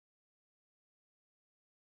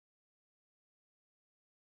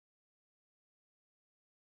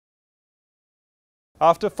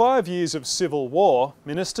After 5 years of civil war,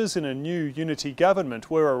 ministers in a new unity government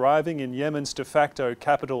were arriving in Yemen's de facto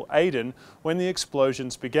capital Aden when the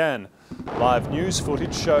explosions began. Live news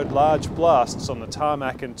footage showed large blasts on the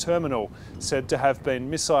tarmac and terminal, said to have been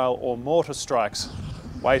missile or mortar strikes.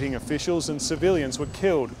 Waiting officials and civilians were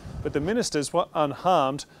killed, but the ministers were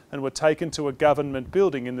unharmed and were taken to a government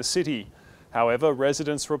building in the city. However,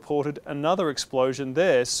 residents reported another explosion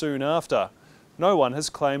there soon after. No one has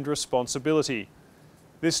claimed responsibility.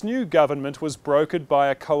 This new government was brokered by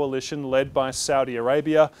a coalition led by Saudi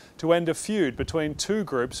Arabia to end a feud between two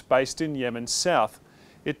groups based in Yemen's south.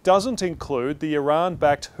 It doesn't include the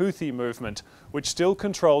Iran-backed Houthi movement, which still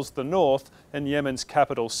controls the north and Yemen's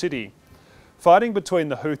capital city. Fighting between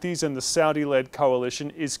the Houthis and the Saudi-led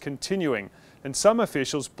coalition is continuing, and some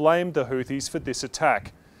officials blamed the Houthis for this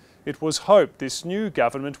attack. It was hoped this new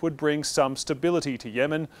government would bring some stability to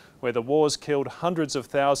Yemen, where the wars killed hundreds of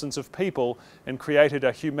thousands of people and created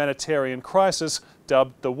a humanitarian crisis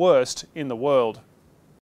dubbed the worst in the world.